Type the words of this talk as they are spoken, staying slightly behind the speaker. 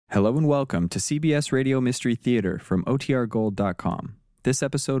Hello and welcome to CBS Radio Mystery Theater from OTRGold.com. This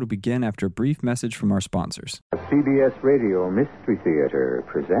episode will begin after a brief message from our sponsors. CBS Radio Mystery Theater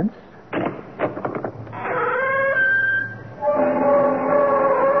presents...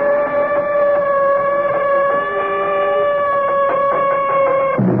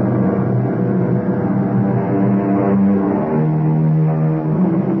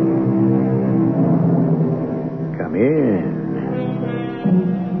 Come in.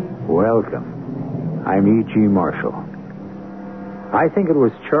 Welcome. I'm E.G. Marshall. I think it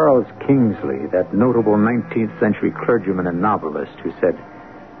was Charles Kingsley, that notable 19th century clergyman and novelist, who said,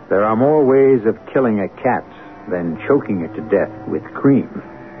 "There are more ways of killing a cat than choking it to death with cream."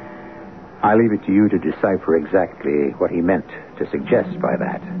 I leave it to you to decipher exactly what he meant to suggest by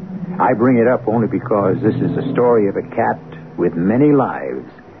that. I bring it up only because this is a story of a cat with many lives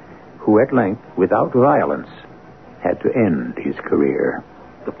who at length, without violence, had to end his career.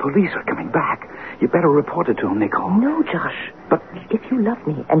 The police are coming back. You better report it to them, Nicole. No, Josh. But if you love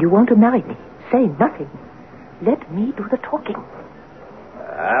me and you want to marry me, say nothing. Let me do the talking.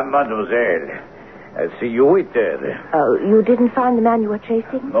 Mademoiselle, I see you waited. Oh, you didn't find the man you were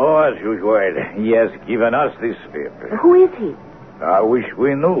chasing? No, as usual. He has given us this slip. Who is he? I wish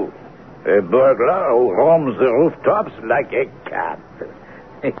we knew. A burglar who roams the rooftops like a cat.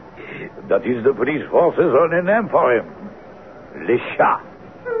 That is the police force's only name for him. Le Chat.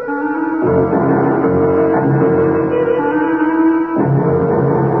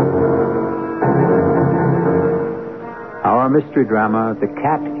 Our mystery drama, The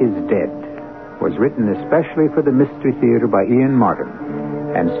Cat is Dead, was written especially for the Mystery Theater by Ian Martin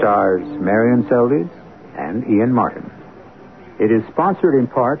and stars Marion Seldes and Ian Martin. It is sponsored in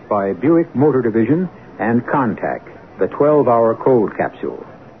part by Buick Motor Division and Contact, the 12-hour cold capsule.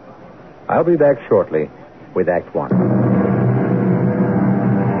 I'll be back shortly with Act One.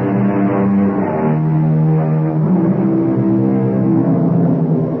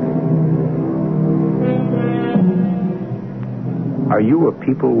 Are you a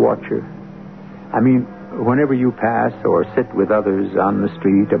people watcher? I mean, whenever you pass or sit with others on the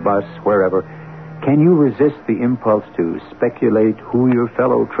street, a bus, wherever, can you resist the impulse to speculate who your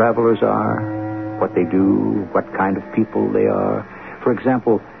fellow travelers are, what they do, what kind of people they are? For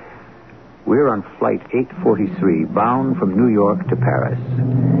example, we're on flight 843, bound from New York to Paris.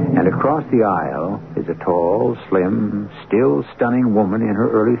 And across the aisle is a tall, slim, still stunning woman in her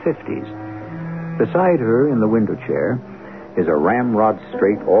early 50s. Beside her, in the window chair, is a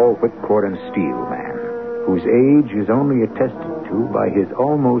ramrod-straight, all-whipcord and steel man, whose age is only attested to by his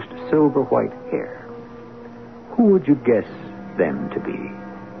almost silver-white hair. Who would you guess them to be?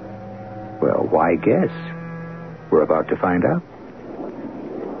 Well, why guess? We're about to find out.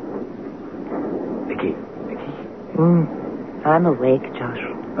 Nicky. I'm awake, Josh.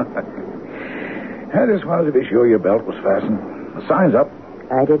 I just wanted to be sure your belt was fastened. The sign's up.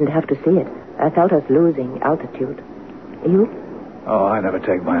 I didn't have to see it. I felt us losing altitude. You? Oh, I never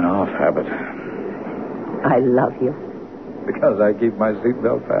take mine off. Habit. I love you. Because I keep my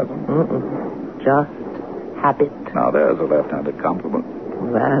seatbelt fastened? Just habit. Now, there's a left-handed compliment.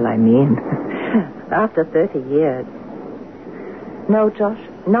 Well, I mean, after 30 years. No, Josh,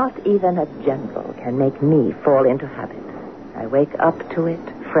 not even a general can make me fall into habit. I wake up to it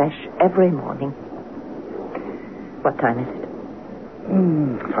fresh every morning. What time is it?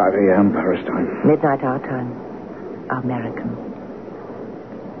 5 a.m. Paris time. Midnight our time. American.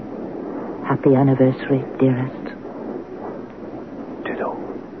 Happy anniversary, dearest. Ditto.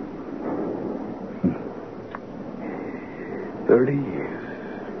 30 years.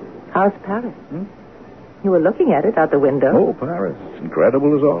 How's Paris? You were looking at it out the window. Oh, Paris.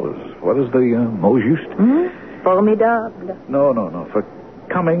 Incredible as always. What is the mot juste? Formidable. No. For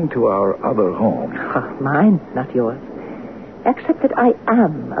coming to our other home. Mine, not yours. Except that I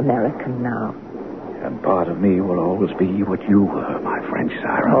am American now. And part of me will always be what you were, my French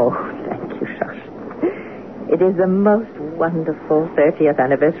siren. Oh, thank you, Josh. It is the most wonderful 30th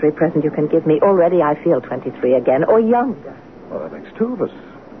anniversary present you can give me. Already I feel 23 again, or younger. Well, that makes two of us.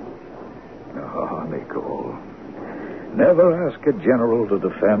 Oh, Nicole. Never ask a general to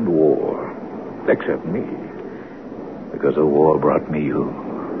defend war. Except me. Because the war brought me you.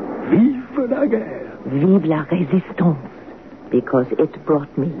 Vive la guerre. Vive la résistance. Because it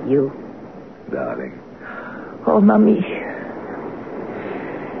brought me you. Darling. Oh, Mommy.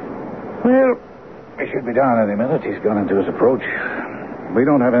 Well, we should be down any minute. He's gone into his approach. We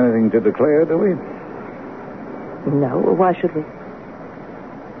don't have anything to declare, do we? No, why should we?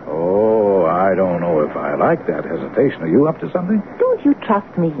 Oh, I don't know if I like that hesitation. Are you up to something? Don't you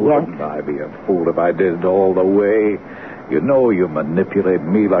trust me yet? Wouldn't I be a fool if I did it all the way? You know you manipulate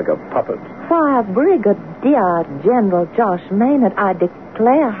me like a puppet. Why, Brigadier General Josh Maynard, I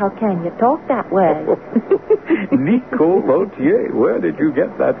declare, how can you talk that way? Nicole Lautier, where did you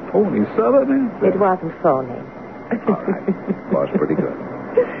get that phony Southern accent? It wasn't phony. All right. Was pretty good.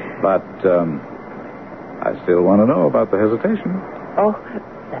 But, I still want to know about the hesitation. Oh,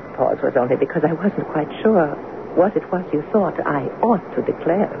 that pause was only because I wasn't quite sure what it was you thought I ought to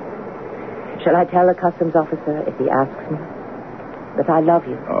declare. Shall I tell the customs officer if he asks me that I love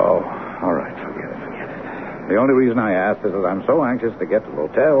you? Oh, all right. Forget it. The only reason I asked is that I'm so anxious to get to the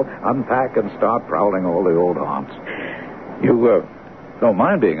hotel, unpack, and start prowling all the old haunts. You, don't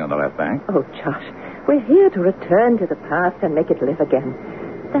mind being on the left bank? Oh, Josh, we're here to return to the past and make it live again.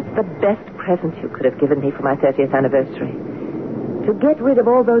 That's the best present you could have given me for my 30th anniversary. To get rid of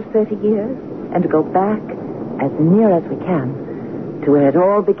all those 30 years and to go back as near as we can to where it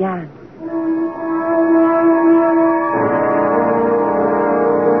all began.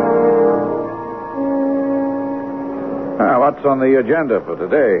 What's on the agenda for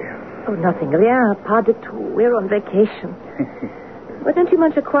today? Oh, nothing. Rien, pas du tout. We're on vacation. Why don't you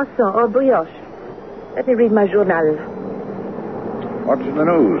munch a croissant or brioche? Let me read my journal. What's in the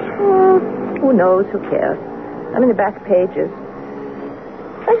news? Oh, who knows? Who cares? I'm in the back pages.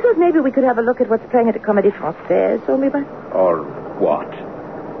 I thought maybe we could have a look at what's playing at the Comédie Française, only by... Or what?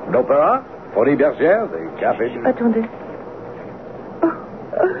 L'opéra? Folie Bergère? The café? Attendez. Oh,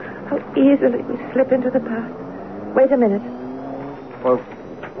 how easily we slip into the past. Wait a minute. Well,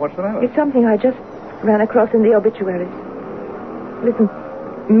 what's the matter? It's something I just ran across in the obituaries. Listen.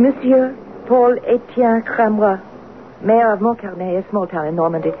 Monsieur Paul-Étienne Cramois, mayor of Montcarnet, a small town in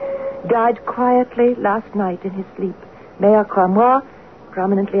Normandy, died quietly last night in his sleep. Mayor Cramois,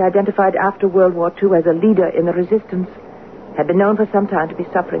 prominently identified after World War II as a leader in the resistance, had been known for some time to be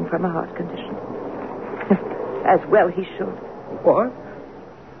suffering from a heart condition. As well he should. What?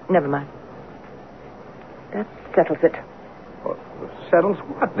 Never mind. That settles it. Well, settles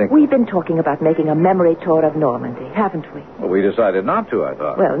what, Nick? We've been talking about making a memory tour of Normandy, haven't we? Well, we decided not to, I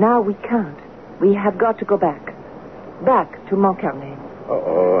thought. Well, now we can't. We have got to go back. Back to Montcarnet.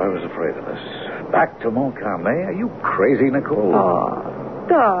 Oh, I was afraid of this. Back to Montcarnet? Are you crazy, Nicole? Oh,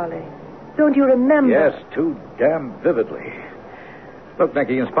 darling. Don't you remember? Yes, too damn vividly. Look,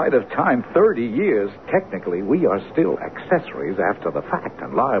 Nicky, in spite of time, 30 years, technically we are still accessories after the fact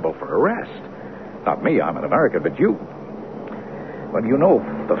and liable for arrest. Not me, I'm an American, but you. Well, you know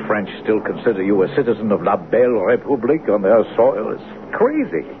the French still consider you a citizen of La Belle République on their soil. It's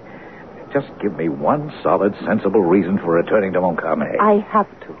crazy. Just give me one solid, sensible reason for returning to Montcarnet. I have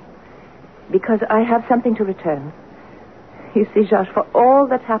to. Because I have something to return. You see, Josh, for all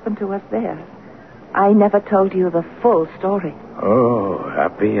that happened to us there, I never told you the full story. Oh,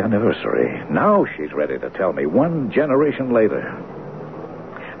 happy anniversary. Now she's ready to tell me 1 generation later.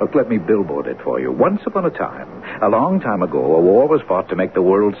 Look, let me billboard it for you. Once upon a time, a long time ago, a war was fought to make the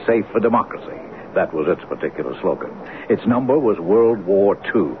world safe for democracy. That was its particular slogan. Its number was World War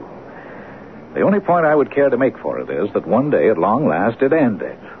II. The only point I would care to make for it is that one day, at long last, it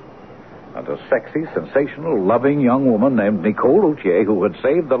ended. And a sexy, sensational, loving young woman named Nicole Lautier, who had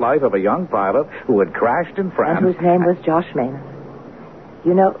saved the life of a young pilot who had crashed in France... And whose name was Josh Maynard.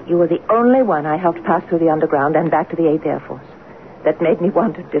 You know, you were the only one I helped pass through the underground and back to the 8th Air Force. That made me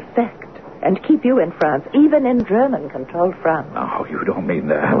want to defect and keep you in France, even in German-controlled France. No, you don't mean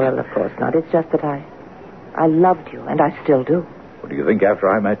that. Well, of course not. It's just that I loved you, and I still do. Well, do you think after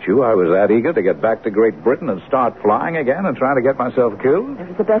I met you, I was that eager to get back to Great Britain and start flying again and trying to get myself killed? That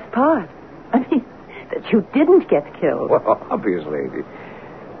was the best part. I mean, that you didn't get killed. Well, obviously.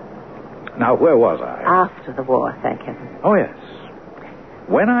 Now, where was I? After the war, thank heaven. Oh, yes.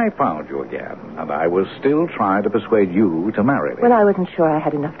 When I found you again, and I was still trying to persuade you to marry me. Well, I wasn't sure I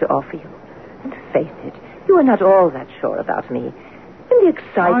had enough to offer you. And face it, you were not all that sure about me. In the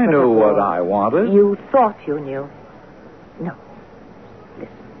excitement I knew of what war, I wanted. You thought you knew. No.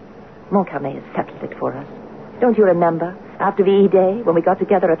 Listen, Montcarnet has settled it for us. Don't you remember? After VE Day, when we got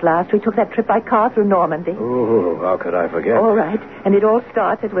together at last, we took that trip by car through Normandy. Oh, how could I forget? All right. And it all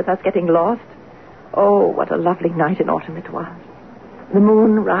started with us getting lost. Oh, what a lovely night in autumn it was. The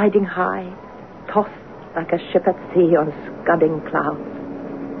moon riding high, tossed like a ship at sea on scudding clouds.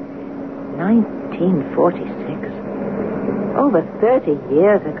 1946. Over 30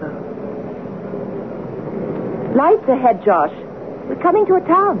 years ago. Lights ahead, Josh. We're coming to a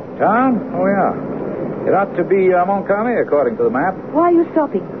town. Town? Oh, yeah. It ought to be Montcarnet, according to the map. Why are you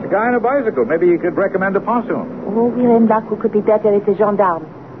stopping? The guy on a bicycle. Maybe he could recommend a possum. Oh, we're in luck. Who could be better? It's a gendarme.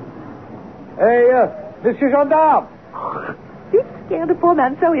 Hey, Monsieur Gendarme. He scared the poor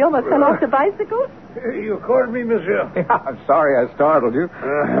man so he almost fell off the bicycle. You called me, monsieur? Yeah, I'm sorry I startled you.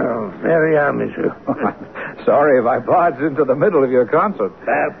 Very well, monsieur. Sorry if I barged into the middle of your concert.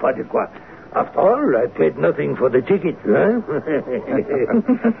 Pas de quoi. After all, I paid nothing for the ticket, huh?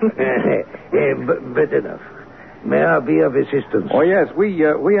 But enough. May I be of assistance? Oh, yes, we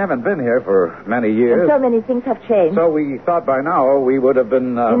haven't been here for many years. So many things have changed. So we thought by now we would have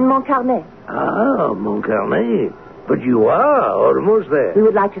been... In Montcarnet. Ah, Montcarnet. But you are almost there. We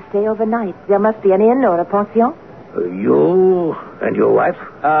would like to stay overnight. There must be an inn or a pension. You and your wife?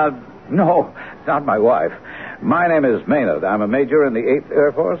 No, it's not my wife. My name is Maynard. I'm a major in the 8th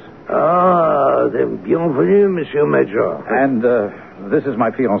Air Force. Ah, then bienvenue, Monsieur Major. And this is my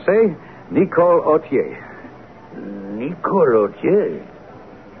fiancée, Nicole Autier. Nicole Autier?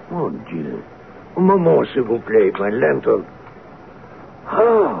 Mon Dieu. Un moment, s'il vous plaît, my lantern.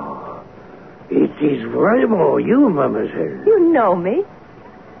 Ah, it is vraiment you, mademoiselle. You know me.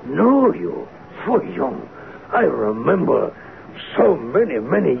 Know you? Voyons. I remember so many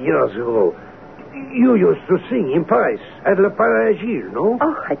years ago. You used to sing in Paris at Le Palais, no?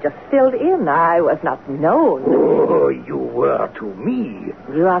 Oh, I just filled in. I was not known. Oh, you were to me.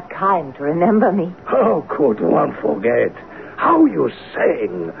 You are kind to remember me. How could one forget? How you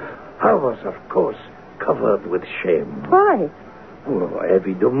sang. I was, of course, covered with shame. Why? Oh,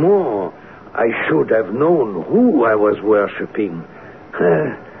 évidemment. I should have known who I was worshipping.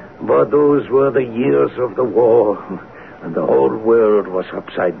 But those were the years of the war, and the whole world was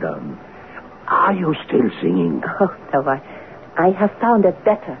upside down. Are you still singing? Oh, no, I have found a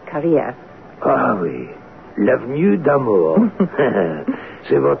better career. Ah oui, l'avenue d'amour.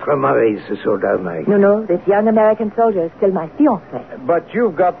 C'est votre mari, ce soldat, Mike. No, this young American soldier is still my fiancé. But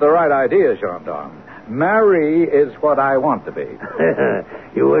you've got the right idea, gendarme. Marie is what I want to be.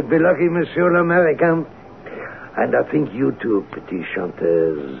 You would be lucky, Monsieur l'Américain. And I think you too, petite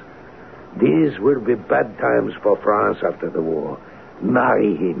chanteuse. These will be bad times for France after the war.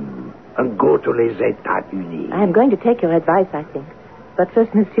 Marry him and go to les États-Unis. I am going to take your advice, I think. But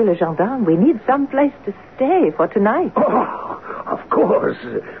first, Monsieur le Gendarme, we need some place to stay for tonight. Oh, of course.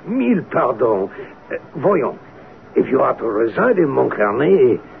 Mille pardons. Voyons. If you are to reside in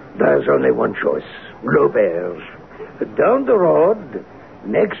Montcarnet, there's only one choice. L'Auberge. Down the road,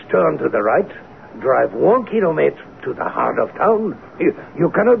 next turn to the right, drive 1 kilometer to the heart of town. You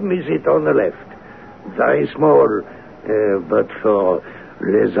cannot miss it on the left. Very small, but for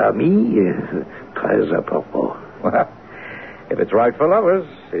les amis, très important. Well, if it's right for lovers,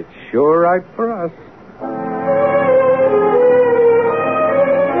 it's sure right for us.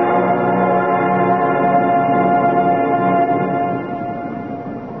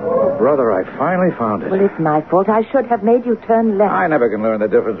 Oh, brother, I finally found it. Well, it's my fault. I should have made you turn left. I never can learn the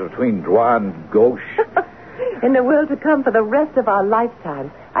difference between droit and gauche. In the world to come for the rest of our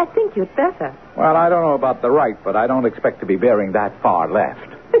lifetime, I think you'd better. Well, I don't know about the right, but I don't expect to be bearing that far left.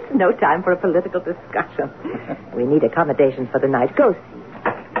 It's no time for a political discussion. We need accommodations for the night. Go see.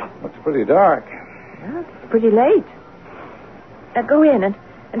 Looks pretty dark. Well, it's pretty late. Now go in and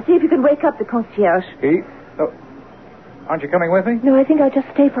see if you can wake up the concierge. Pete? Oh, aren't you coming with me? No, I think I'll just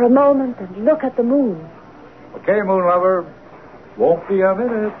stay for a moment and look at the moon. Okay, moon lover. Won't be a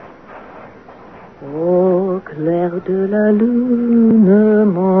minute. Au clair de la lune,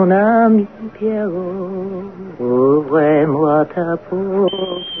 mon ami Pierrot, ouvre-moi ta porte.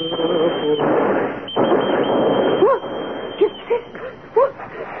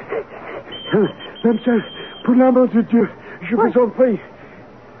 Mademoiselle, pour l'amour de Dieu, je vous en prie.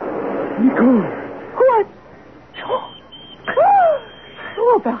 Nicole. What?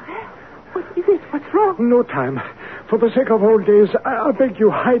 Oh, Barret. What is it? What's wrong? No time. For the sake of old days, I beg you,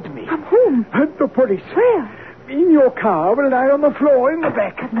 hide me. From whom? The police. Where? In your car. Will lie on the floor in the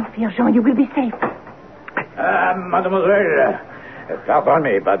back. Have no fear, Jean. You will be safe. Mademoiselle, pardon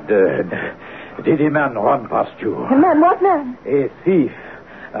me, but did a man run past you? A man? What man? A thief.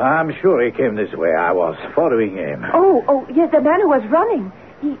 I'm sure he came this way. I was following him. Oh, yes, the man who was running.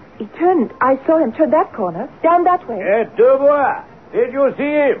 He turned. I saw him turn that corner. Down that way. Dubois, did you see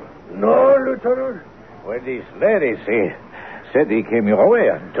him? No, Lieutenant. Well, this lady said he came your way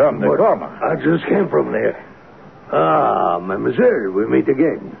and turned the corner. I just came from there. Ah, mademoiselle, we meet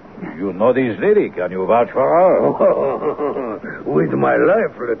again. You know this lady. Can you vouch for her? With my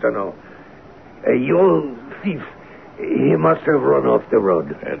life, Lieutenant. A young thief. He must have run off the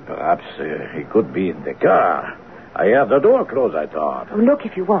road. And perhaps he could be in the car. I have the door closed, I thought. Oh, look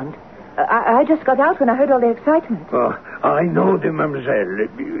if you want. I just got out when I heard all the excitement. Oh, I know the mademoiselle.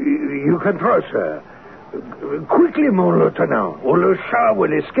 You can trust her. Quickly, mon lieutenant, or le chat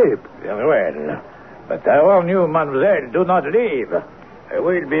will escape. Very well. But I warn you, mademoiselle, do not leave.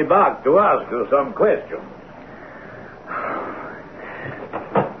 We'll be back to ask you some questions.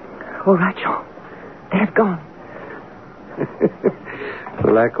 All right, Jean. They've gone.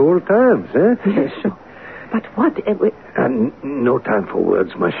 Like old times, eh? Yes, Jean. But what... No time for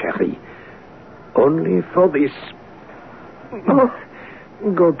words, ma chérie. Only for this. Oh,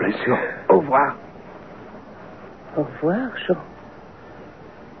 God bless you. Au revoir. Au revoir, Jean.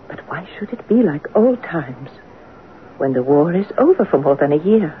 But why should it be like old times when the war is over for more than a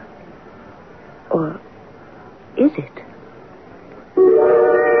year? Or is it?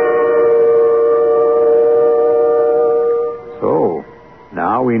 So,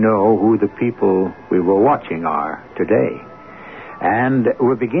 now we know who the people we were watching are today. And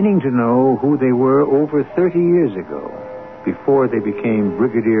we're beginning to know who they were over 30 years ago, before they became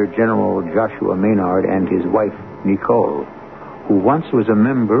Brigadier General Joshua Maynard and his wife, Nicole, who once was a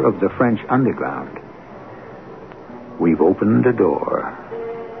member of the French underground. We've opened a door.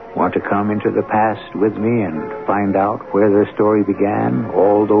 Want to come into the past with me and find out where their story began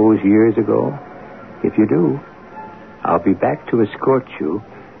all those years ago? If you do, I'll be back to escort you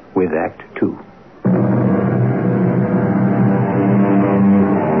with Act 2.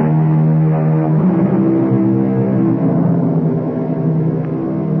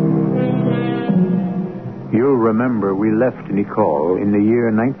 You'll remember we left Nicole in the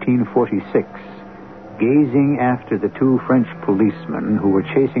year 1946, gazing after the two French policemen who were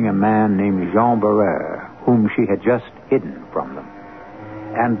chasing a man named Jean Barrère, whom she had just hidden from them.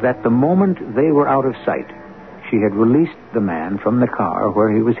 And that the moment they were out of sight, she had released the man from the car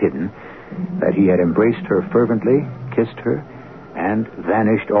where he was hidden, that he had embraced her fervently, kissed her, and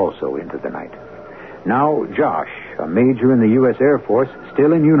vanished also into the night. Now, Josh, a major in the U.S. Air Force,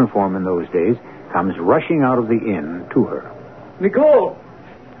 still in uniform in those days, comes rushing out of the inn to her. Nicole!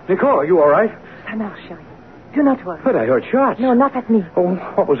 Nicole, are you all right? Ça marche, chérie. Do not worry. But I heard shots. No, not at me. Oh,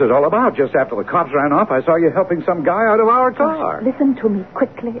 what was it all about? Just after the cops ran off, I saw you helping some guy out of our car. Listen to me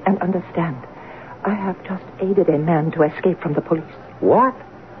quickly and understand. I have just aided a man to escape from the police. What?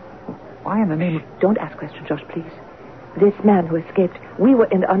 Why in the name of... Don't ask questions, Josh, please. This man who escaped, we were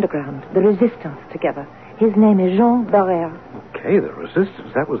in the underground, the resistance together. His name is Jean Barrère. Okay, the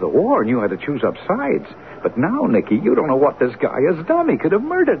resistance, that was the war, and you had to choose up sides. But now, Nicky, you don't know what this guy has done. He could have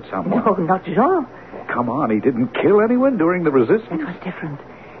murdered someone. No, not Jean. Come on, he didn't kill anyone during the resistance? That was different.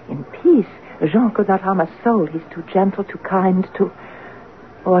 In peace, Jean could not harm a soul. He's too gentle, too kind, too...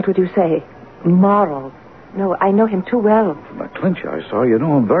 What would you say? Moral. No, I know him too well. But, Clinch, I saw you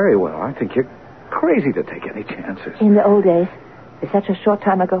know him very well. I think you're crazy to take any chances. In the old days, such a short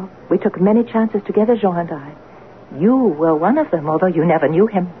time ago, we took many chances together, Jean and I. You were one of them, although you never knew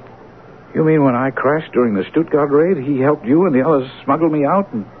him. You mean when I crashed during the Stuttgart raid, he helped you and the others smuggle me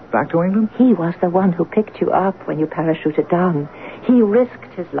out and back to England? He was the one who picked you up when you parachuted down. He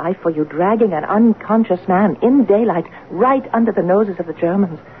risked his life for you, dragging an unconscious man in daylight right under the noses of the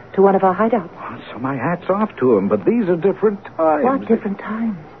Germans to one of our hideouts. Oh, so my hat's off to him, but these are different times. What different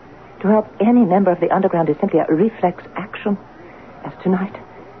times? To help any member of the underground is simply a reflex action, as tonight.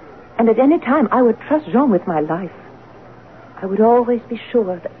 And at any time, I would trust Jean with my life. I would always be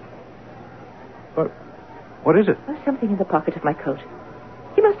sure that... What is it? There's something in the pocket of my coat.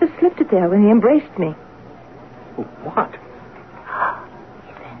 He must have slipped it there when he embraced me. What?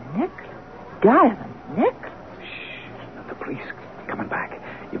 It's a necklace. Diamond necklace. Shh. The police coming back.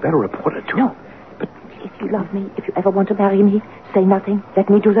 You better report it to No. But if you love me, if you ever want to marry me, say nothing. Let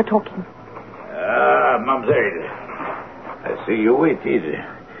me do the talking. Mademoiselle. I see you waited.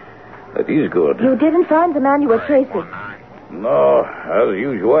 That is good. You didn't find the man you were chasing. No, as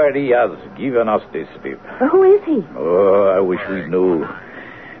usual, he has given us this slip. Who is he? Oh, I wish we knew.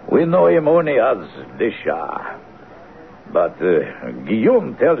 We know him only as Deschamps. But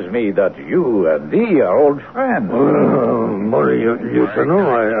Guillaume tells me that you and he are old friends. Murray, you don't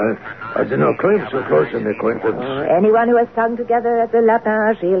know. I do not claim so close an acquaintance. Anyone who has sung together at the Lapin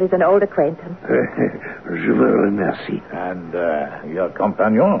Agile is an old acquaintance. Je vous remercie. And your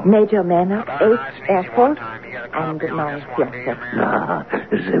companion? Major Maynard, 8th Air Force, and my fiancé. Ah,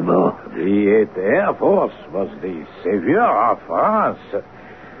 c'est bon. The 8th Air Force was the savior of France.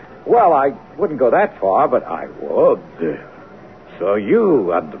 Well, I wouldn't go that far, but I would. So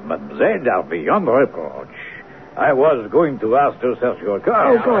you and Mademoiselle are beyond reproach. I was going to ask to search your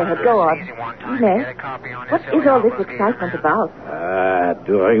car. Oh, go ahead, go on. Yes? What is all this excitement about?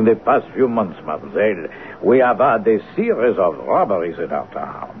 During the past few months, Mademoiselle, we have had a series of robberies in our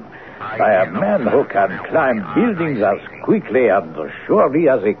town. By men who can climb buildings as quickly and surely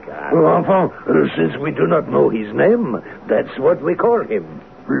as they can. Enfin, since we do not know his name, that's what we call him.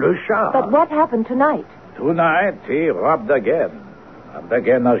 Le Chat. But what happened tonight? Tonight, he robbed again. and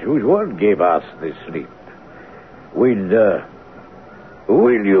again, as usual, gave us the slip.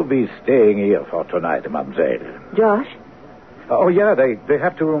 Will you be staying here for tonight, mademoiselle? Josh? Oh, yeah, they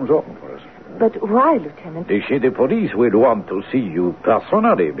have 2 rooms open for us. But why, Lieutenant? The police will want to see you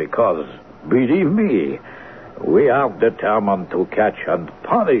personally because, believe me, we are determined to catch and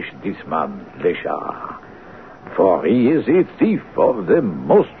punish this man, Léchard. For he is a thief of the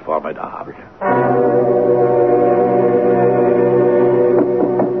most formidable.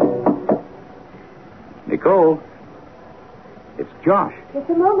 Nicole, it's Josh. Just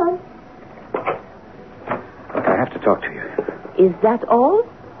a moment. Look, I have to talk to you. Is that all?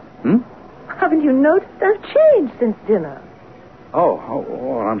 Haven't you noticed I've changed since dinner? Oh,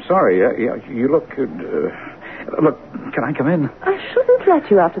 I'm sorry. You look... look, can I come in? I shouldn't let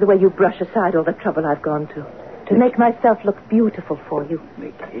you after the way you brush aside all the trouble I've gone to make myself look beautiful for you.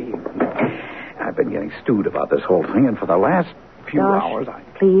 Nikki, I've been getting stewed about this whole thing, and for the last few Josh, hours,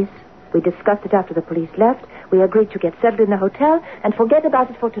 please. We discussed it after the police left. We agreed to get settled in the hotel and forget about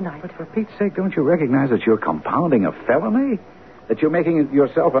it for tonight. But for Pete's sake, don't you recognize that you're compounding a felony? That you're making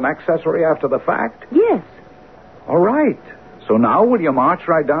yourself an accessory after the fact? Yes. All right. So now will you march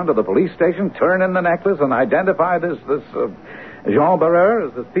right down to the police station, turn in the necklace, and identify this Jean Barreur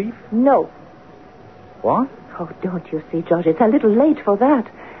as the thief? No. What? Oh, don't you see, George? It's a little late for that.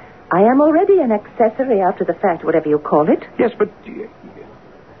 I am already an accessory after the fact, whatever you call it. Yes, but...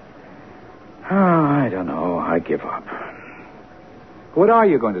 I don't know. I give up. What are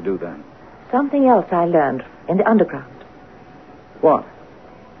you going to do then? Something else I learned in the underground. What?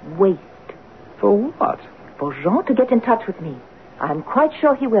 Wait. For what? For Jean to get in touch with me. I'm quite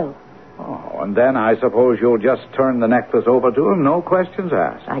sure he will. Oh, and then I suppose you'll just turn the necklace over to him, no questions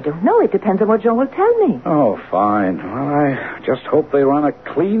asked. I don't know. It depends on what Jean will tell me. Oh, fine. Well, I just hope they run a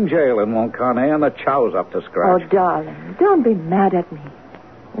clean jail in Montcarnet and the chow's up to scratch. Oh, darling, don't be mad at me.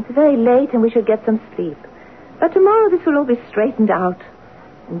 It's very late and we should get some sleep. But tomorrow this will all be straightened out.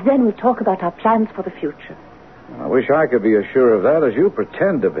 And then we'll talk about our plans for the future. I wish I could be as sure of that as you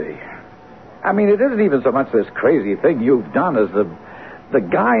pretend to be. I mean, it isn't even so much this crazy thing you've done as the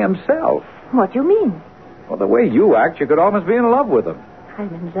guy himself. What do you mean? Well, the way you act, you could almost be in love with him.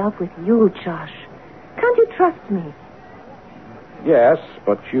 I'm in love with you, Josh. Can't you trust me? Yes,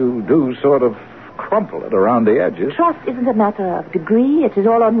 but you do sort of crumple it around the edges. Trust isn't a matter of degree. It is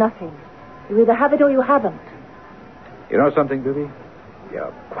all or nothing. You either have it or you haven't. You know something, Bibi?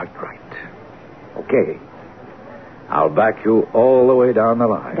 You're quite right. Okay. I'll back you all the way down the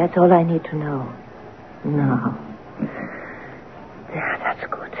line. That's all I need to know. No. Yeah, that's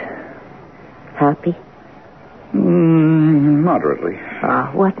good. Happy? Moderately.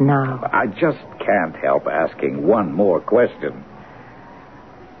 What now? I just can't help asking one more question.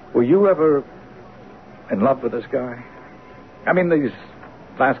 Were you ever in love with this guy? I mean, these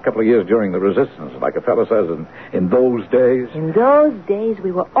last couple of years during the resistance, like a fellow says, in those days? In those days,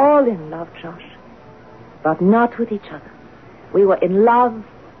 we were all in love, Josh. But not with each other. We were in love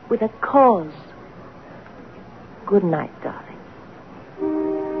with a cause. Good night, darling.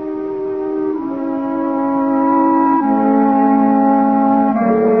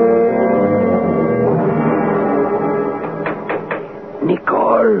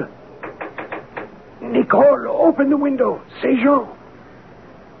 Nicole! Nicole, open the window. C'est Jean.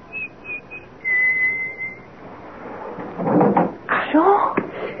 Jean?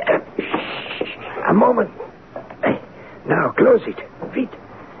 A moment. Now, close it. Vite.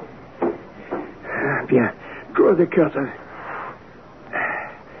 Bien. Draw the curtain.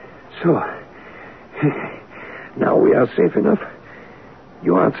 So. Now we are safe enough.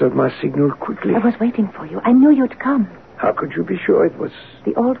 You answered my signal quickly. I was waiting for you. I knew you'd come. How could you be sure it was...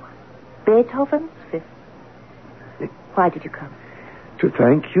 The old one. Beethoven's Fifth. Why did you come? To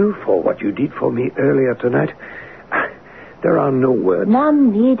thank you for what you did for me earlier tonight. There are no words.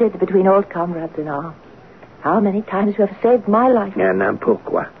 None needed between old comrades in arms. How many times you have saved my life? And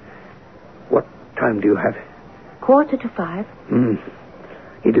pourquoi? What time do you have? 4:45.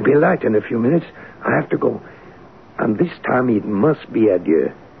 It'll be light in a few minutes. I have to go. And this time it must be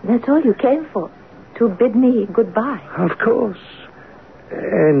adieu. That's all you came for. To bid me goodbye. Of course.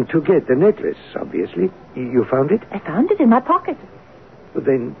 And to get the necklace, obviously. You found it? I found it in my pocket.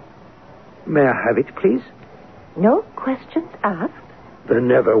 Then, may I have it, please? No questions asked. There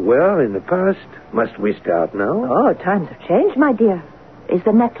never were in the past. Must we start now? Oh, times have changed, my dear. Is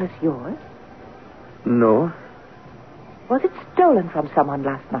the necklace yours? No. Was it stolen from someone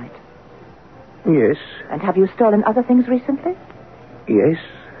last night? Yes. And have you stolen other things recently? Yes.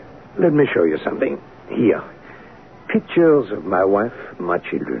 Let me show you something. Here. Pictures of my wife, my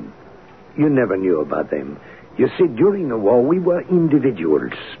children. You never knew about them. You see, during the war, we were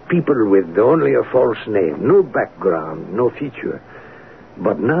individuals, people with only a false name, no background, no feature.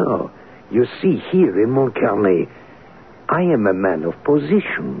 But now, you see, here in Montcarnet, I am a man of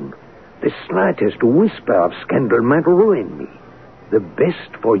position. The slightest whisper of scandal might ruin me. The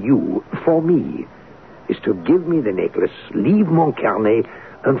best for you, for me, is to give me the necklace, leave Montcarnet,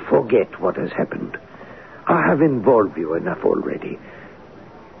 and forget what has happened. I have involved you enough already.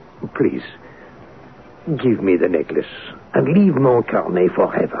 Please, give me the necklace and leave Montcarnet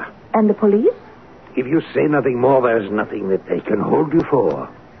forever. And the police? If you say nothing more, there's nothing that they can hold you for.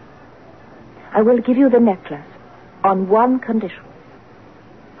 I will give you the necklace on one condition.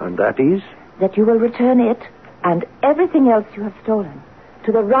 And that is? That you will return it and everything else you have stolen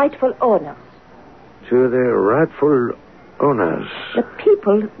to the rightful owners. To the rightful owners? The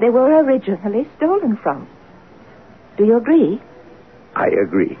people they were originally stolen from. Do you agree? I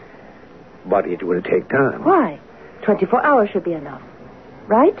agree. But it will take time. Why? 24 hours should be enough.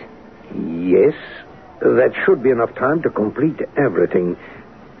 Right? Yes. That should be enough time to complete everything.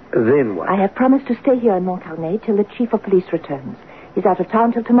 Then what? I have promised to stay here in Montcarnet till the chief of police returns. He's out of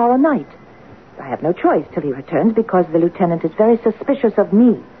town till tomorrow night. I have no choice till he returns because the lieutenant is very suspicious of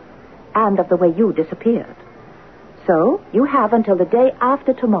me and of the way you disappeared. So, you have until the day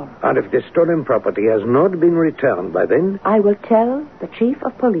after tomorrow. And if the stolen property has not been returned by then? I will tell the chief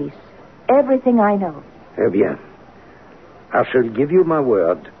of police everything I know. Eh bien. I shall give you my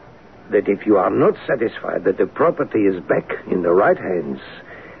word that if you are not satisfied that the property is back in the right hands,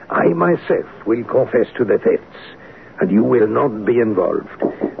 I myself will confess to the thefts, and you will not be involved.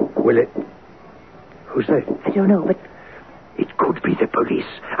 Will it? Who's that? I don't know, but... It could be the police.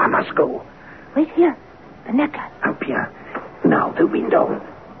 I must go. Wait here. The necklace. Oh, bien. Now the window.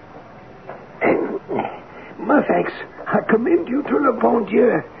 My thanks. I commend you to le bon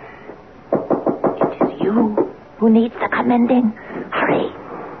Dieu. It is you who needs the commending. Hurry.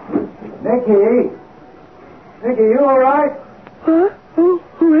 Nicky, you all right? Huh?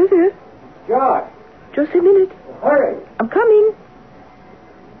 Who is it? Josh, Just a minute. hurry. I'm coming.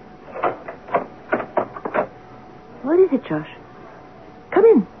 What is it, Josh? Come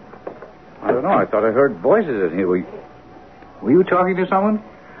in. I don't know. I thought I heard voices in here. Were you talking to someone?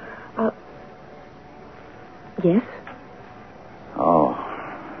 Yes? Oh.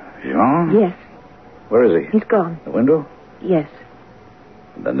 Jean? Yes. Where is he? He's gone. The window? Yes.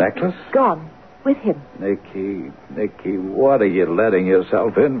 The necklace? Gone. With him. Nicky, what are you letting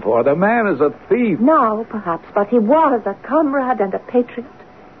yourself in for? The man is a thief. Now, perhaps, but he was a comrade and a patriot.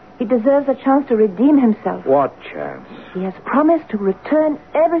 He deserves a chance to redeem himself. What chance? He has promised to return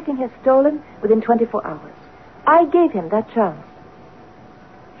everything he has stolen within 24 hours. I gave him that chance.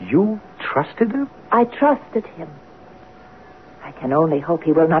 You trusted him? I trusted him. I can only hope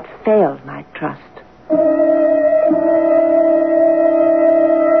he will not fail my trust.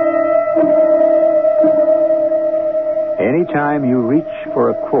 Anytime you reach for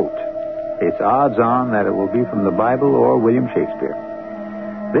a quote, it's odds on that it will be from the Bible or William Shakespeare.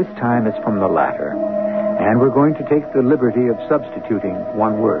 This time it's from the latter, and we're going to take the liberty of substituting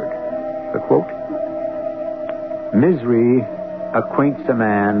one word. The quote: Misery acquaints a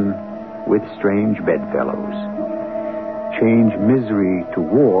man with strange bedfellows. Change misery to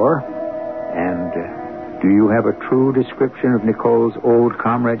war, and do you have a true description of Nicole's old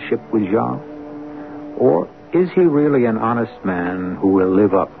comradeship with Jean? Or is he really an honest man who will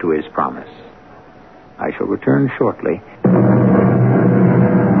live up to his promise? I shall return shortly.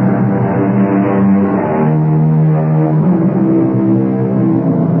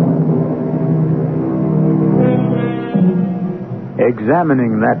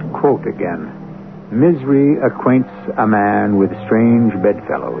 Examining that quote again. Misery acquaints a man with strange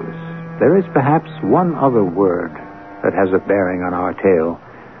bedfellows. There is perhaps one other word that has a bearing on our tale,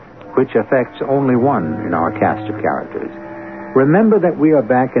 which affects only one in our cast of characters. Remember that we are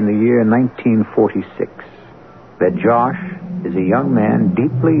back in the year 1946, that Josh is a young man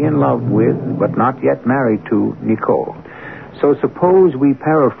deeply in love with, but not yet married to, Nicole. So suppose we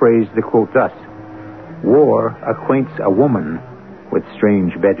paraphrase the quote thus: War acquaints a woman with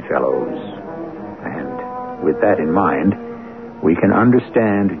strange bedfellows. And with that in mind, we can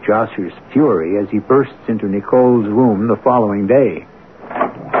understand Josh's fury as he bursts into Nicole's room the following day.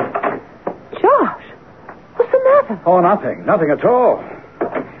 Josh, what's the matter? Oh, nothing. Nothing at all.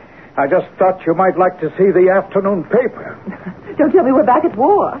 I just thought you might like to see the afternoon paper. Don't tell me we're back at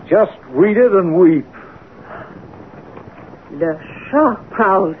war. Just read it and weep. Le Chat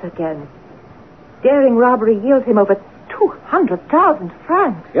prowls again. Daring robbery yields him over 200,000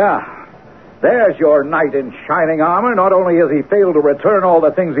 francs. Yeah. There's your knight in shining armor. Not only has he failed to return all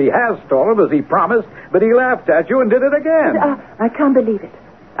the things he has stolen as he promised, but he laughed at you and did it again. I can't believe it.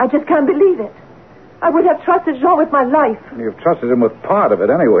 I just can't believe it. I would have trusted Jean with my life. You've trusted him with part of it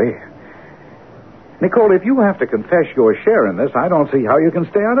anyway. Nicole, if you have to confess your share in this, I don't see how you can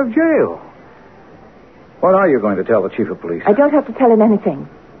stay out of jail. What are you going to tell the chief of police? I don't have to tell him anything.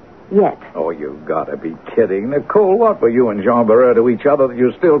 Yet. Oh, you've got to be kidding. Nicole, what were you and Jean Barrère to each other that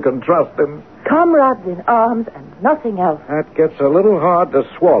you still can trust him? Comrades in arms and nothing else. That gets a little hard to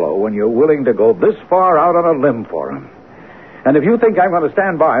swallow when you're willing to go this far out on a limb for him. And if you think I'm going to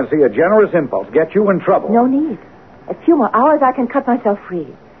stand by and see a generous impulse get you in trouble... No need. A few more hours, I can cut myself free.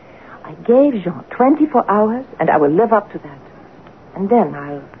 I gave Jean 24 hours, and I will live up to that. And then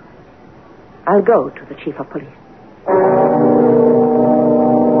I'll go to the chief of police.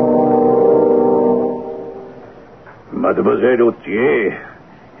 Mademoiselle Autier,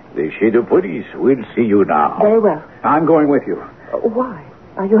 the chief of police will see you now. Very well. I'm going with you. Why?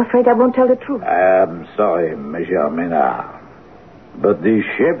 Are you afraid I won't tell the truth? I'm sorry, Monsieur Ménard. But the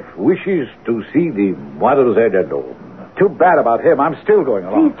chef wishes to see the Mademoiselle alone. Too bad about him. I'm still going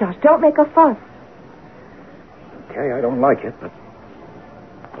along. Please, Josh, don't make a fuss. Okay, I don't like it, but...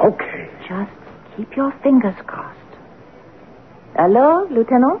 Okay. Just keep your fingers crossed. Hello,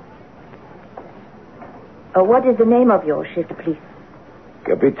 Lieutenant? What is the name of your chef de police?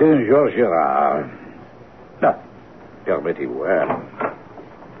 Capitaine Georges Gérard. No, permettez-moi.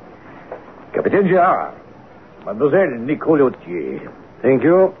 Capitaine Gérard. Mademoiselle Nicole Autier. Thank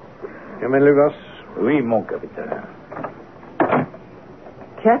you. Come and leave us. Oui, mon capitaine.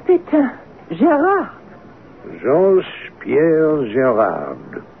 Capitaine Gérard. Georges Pierre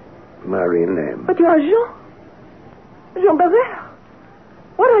Gérard. My real name. But you are Jean Barrère.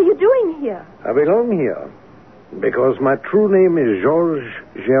 What are you doing here? I belong here because my true name is Georges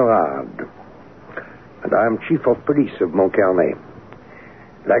Gérard. And I am chief of police of Montcarnet.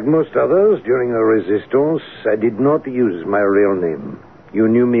 Like most others, during the resistance, I did not use my real name. You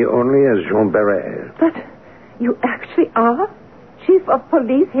knew me only as Jean Barrère. But you actually are chief of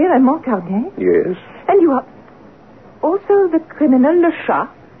police here in Montcarnet? Yes. And you are also the criminal Le Chat,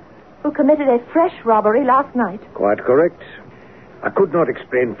 who committed a fresh robbery last night. Quite correct. I could not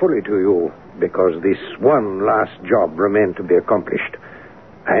explain fully to you because this one last job remained to be accomplished.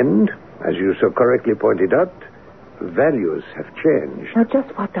 And, as you so correctly pointed out, values have changed. Now,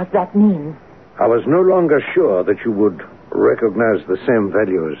 just what does that mean? I was no longer sure that you would recognize the same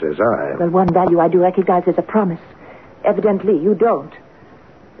values as I. Well, one value I do recognize is a promise. Evidently, you don't.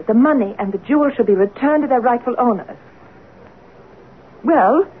 That the money and the jewels should be returned to their rightful owners.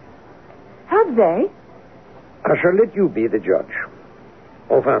 Well, have they? I shall let you be the judge.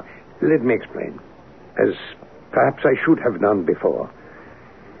 Enfin, let me explain. As perhaps I should have done before.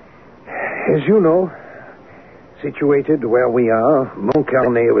 As you know, situated where we are,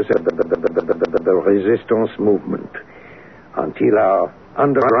 Montcarnet was at the resistance movement until our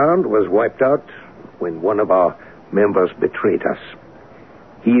underground was wiped out when one of our members betrayed us.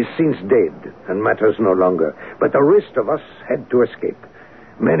 He is since dead and matters no longer, but the rest of us had to escape.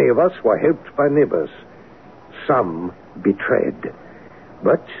 Many of us were helped by neighbors. Some betrayed.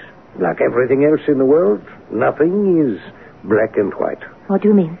 But, like everything else in the world, nothing is black and white. What do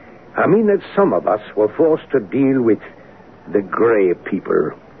you mean? I mean that some of us were forced to deal with the gray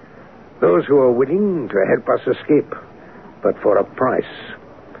people. Those who are willing to help us escape, but for a price.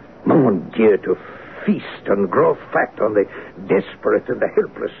 Mon Dieu, to feast and grow fat on the desperate and the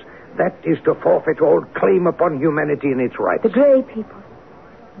helpless. That is to forfeit all claim upon humanity and its rights. The gray people.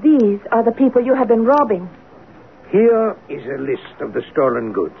 These are the people you have been robbing. Here is a list of the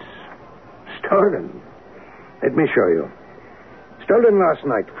stolen goods. Stolen? Let me show you. Stolen last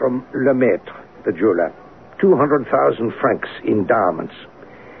night from Lemaitre, the jeweler. 200,000 francs in diamonds.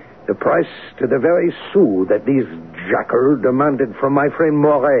 The price to the very sou that this jackal demanded from my friend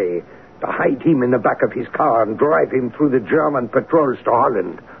Moret to hide him in the back of his car and drive him through the German patrols to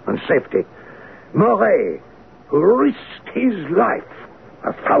Holland on safety. Moret, who risked his life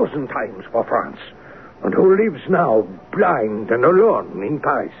 1,000 times for France, and who lives now blind and alone in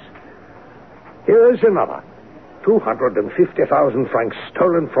Paris. Here is another. 250,000 francs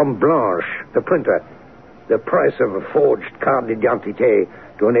stolen from Blanche, the printer. The price of a forged carte d'identité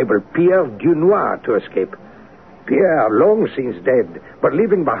to enable Pierre Dunois to escape. Pierre, long since dead, but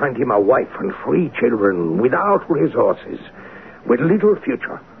leaving behind him a wife and 3 children without resources, with little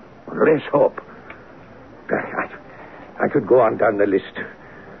future, less hope. I could go on down the list.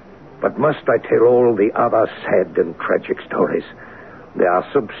 But must I tell all the other sad and tragic stories? They are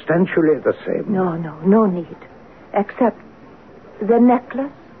substantially the same. No need. Except the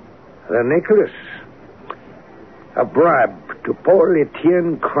necklace The necklace. A bribe to Paul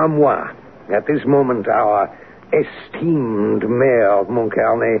Etienne Cramois. At this moment, our esteemed mayor of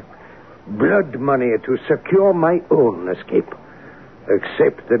Montcarnet. Blood money to secure my own escape.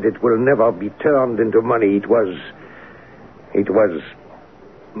 Except that it will never be turned into money. It was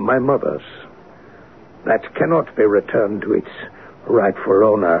my mother's. That cannot be returned to its rightful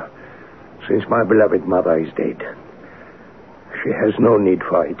owner, since my beloved mother is dead. She has no need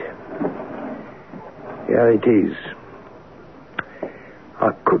for it. Here it is.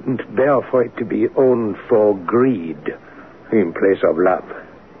 I couldn't bear for it to be owned for greed in place of love.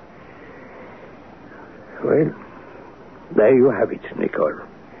 Well, there you have it, Nicole.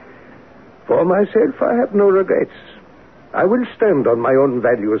 For myself, I have no regrets. I will stand on my own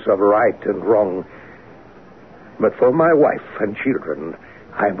values of right and wrong. But for my wife and children,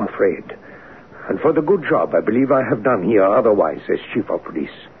 I am afraid. And for the good job I believe I have done here otherwise as chief of police.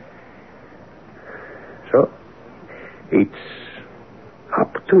 So, it's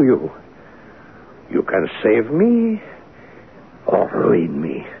up to you. You can save me or ruin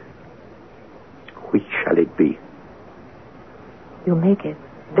me. Which shall it be? You make a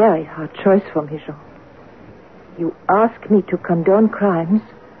very hard choice for me, Jean. You ask me to condone crimes,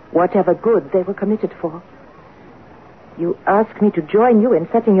 whatever good they were committed for. You ask me to join you in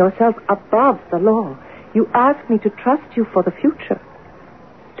setting yourself above the law. You ask me to trust you for the future.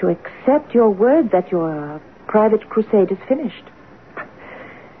 To accept your word that your private crusade is finished.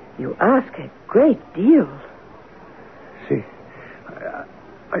 You ask a great deal. See,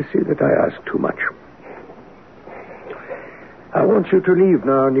 I see that I ask too much. I want you to leave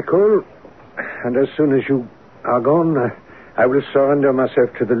now, Nicole. And as soon as you are gone, I will surrender myself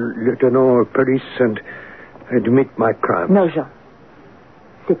to the lieutenant of police and admit my crime. No, Jean.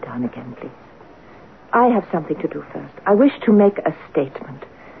 Sit down again, please. I have something to do first. I wish to make a statement.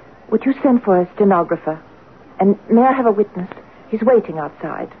 Would you send for a stenographer? And may I have a witness? He's waiting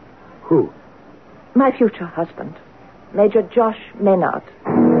outside. Who? My future husband, Major Josh Maynard.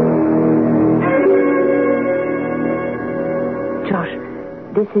 Josh,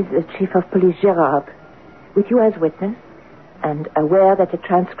 this is the Chief of Police Gerard, with you as witness, and aware that a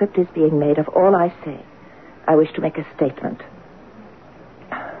transcript is being made of all I say. I wish to make a statement.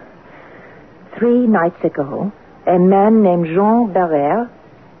 3 nights ago, a man named Jean Barrère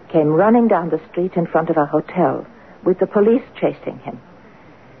came running down the street in front of a hotel with the police chasing him.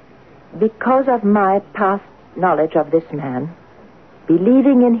 Because of my past knowledge of this man,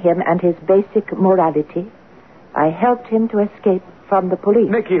 believing in him and his basic morality, I helped him to escape from the police.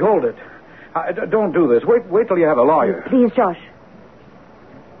 Nicky, hold it. Don't do this. Wait till you have a lawyer. Please, Josh.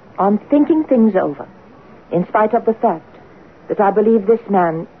 On thinking things over, in spite of the fact that I believe this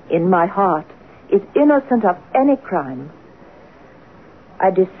man, in my heart, is innocent of any crime, I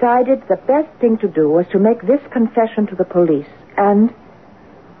decided the best thing to do was to make this confession to the police and,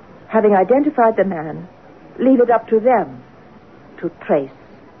 having identified the man, leave it up to them to trace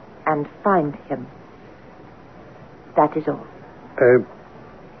and find him. That is all.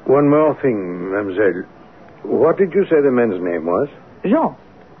 One more thing, mademoiselle. What did you say the man's name was? Jean.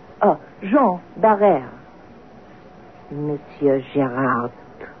 Jean Barrère. Monsieur Gerard.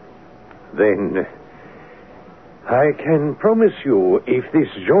 Then, I can promise you, if this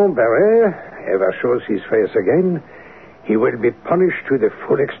Jean Barrère ever shows his face again, he will be punished to the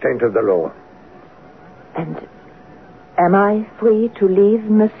full extent of the law. And am I free to leave,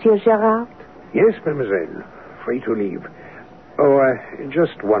 Monsieur Gerard? Yes, mademoiselle. Free to leave. Oh,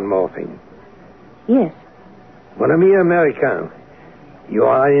 just one more thing. Yes. Mon ami Americain, you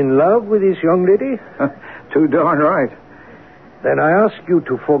are in love with this young lady? Too darn right. Then I ask you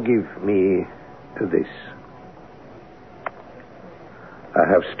to forgive me this. I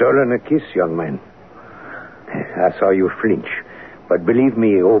have stolen a kiss, young man. I saw you flinch. But believe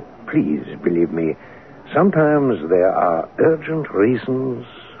me, oh, please believe me, sometimes there are urgent reasons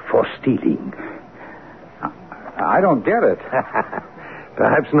for stealing. I don't get it.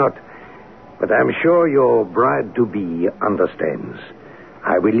 Perhaps not. But I'm sure your bride-to-be understands.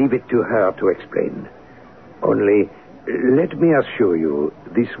 I will leave it to her to explain. Only, let me assure you,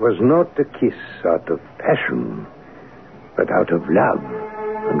 this was not a kiss out of passion, but out of love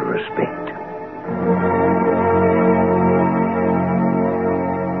and respect.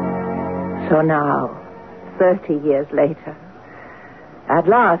 So now, 30 years later, at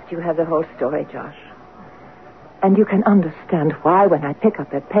last you have the whole story, Josh. And you can understand why when I pick up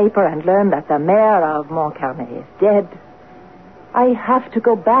that paper and learn that the mayor of Montcarnet is dead, I have to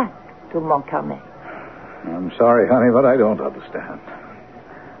go back to Montcarnet. I'm sorry, honey, but I don't understand.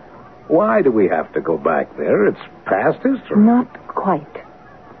 Why do we have to go back there? It's past history. Not quite.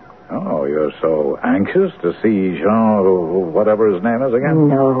 Oh, you're so anxious to see Jean, whatever his name is again?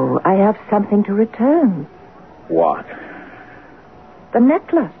 No, I have something to return. What? The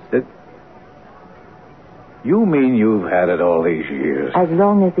necklace. You mean you've had it all these years? As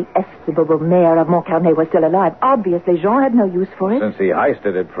long as the estimable mayor of Montcarnet was still alive. Obviously, Jean had no use for it. Since he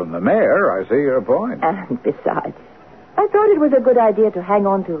heisted it from the mayor, I see your point. And besides, I thought it was a good idea to hang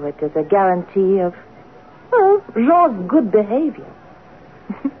on to it as a guarantee of, well, Jean's good behavior.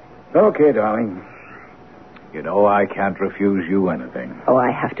 Okay, darling. You know I can't refuse you anything. Oh,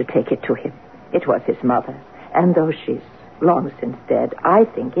 I have to take it to him. It was his mother's. And though she's long since dead, I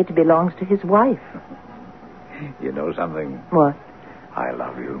think it belongs to his wife. You know something? What? I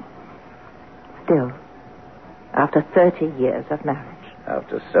love you. Still, after 30 years of marriage.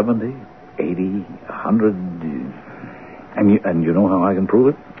 After 70, 80, 100... And you know how I can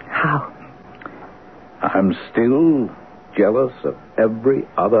prove it? How? I'm still jealous of every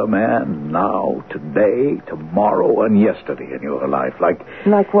other man now, today, tomorrow, and yesterday in your life. Like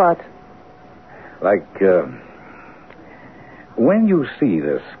what? Like, when you see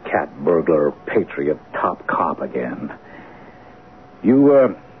this cat burglar patriot top cop again,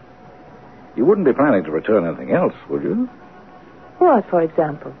 you wouldn't be planning to return anything else, would you? What, for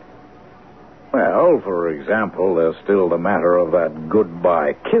example? Well, for example, there's still the matter of that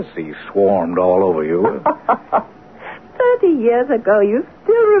goodbye kiss he swarmed all over you. 30 years ago, you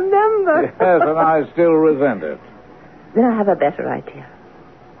still remember. Yes, and I still resent it. Then I have a better idea.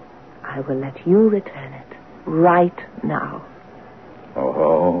 I will let you return it right now.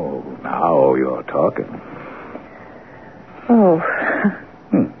 Oh, now you're talking. Oh.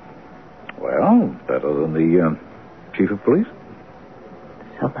 Well, better than the chief of police?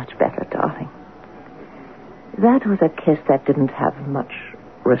 So much better, darling. That was a kiss that didn't have much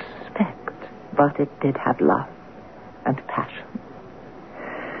respect, but it did have love and passion.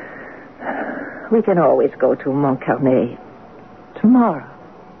 We can always go to Montcarnet tomorrow.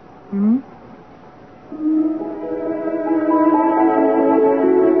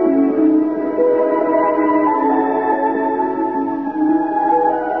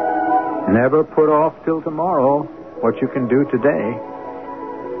 Never put off till tomorrow what you can do today.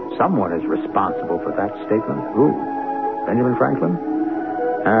 Someone is responsible for that statement. Who? Benjamin Franklin?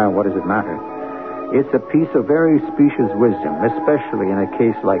 What does it matter? It's a piece of very specious wisdom, especially in a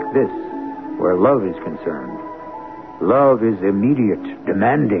case like this, where love is concerned. Love is immediate,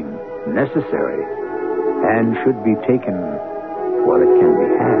 demanding, necessary, and should be taken while it can be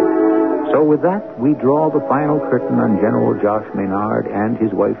had. So with that, we draw the final curtain on General Josh Maynard and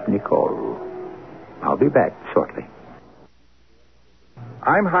his wife, Nicole. I'll be back shortly.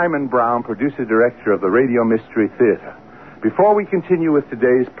 I'm Hyman Brown, producer-director of the Radio Mystery Theater. Before we continue with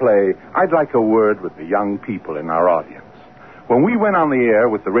today's play, I'd like a word with the young people in our audience. When we went on the air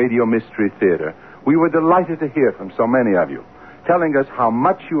with the Radio Mystery Theater, we were delighted to hear from so many of you, telling us how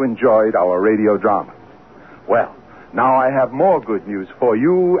much you enjoyed our radio dramas. Well, now I have more good news for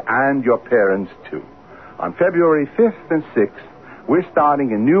you and your parents, too. On February 5th and 6th, we're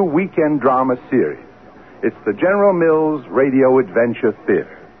starting a new weekend drama series. It's the General Mills Radio Adventure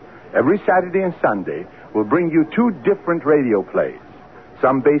Theater. Every Saturday and Sunday, we'll bring you 2 different radio plays,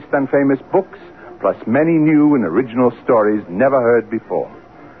 some based on famous books, plus many new and original stories never heard before.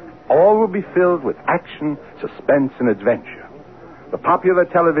 All will be filled with action, suspense, and adventure. The popular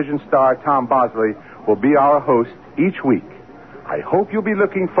television star Tom Bosley will be our host each week. I hope you'll be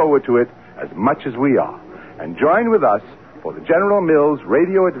looking forward to it as much as we are. And join with us for the General Mills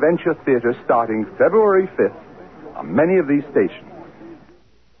Radio Adventure Theater starting February 5th on many of these stations.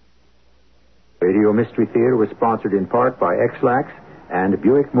 Radio Mystery Theater was sponsored in part by X-Lax and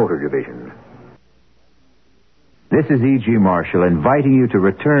Buick Motor Division. This is E.G. Marshall inviting you to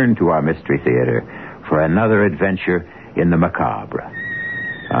return to our Mystery Theater for another adventure in the macabre.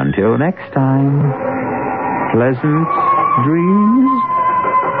 Until next time, pleasant dreams.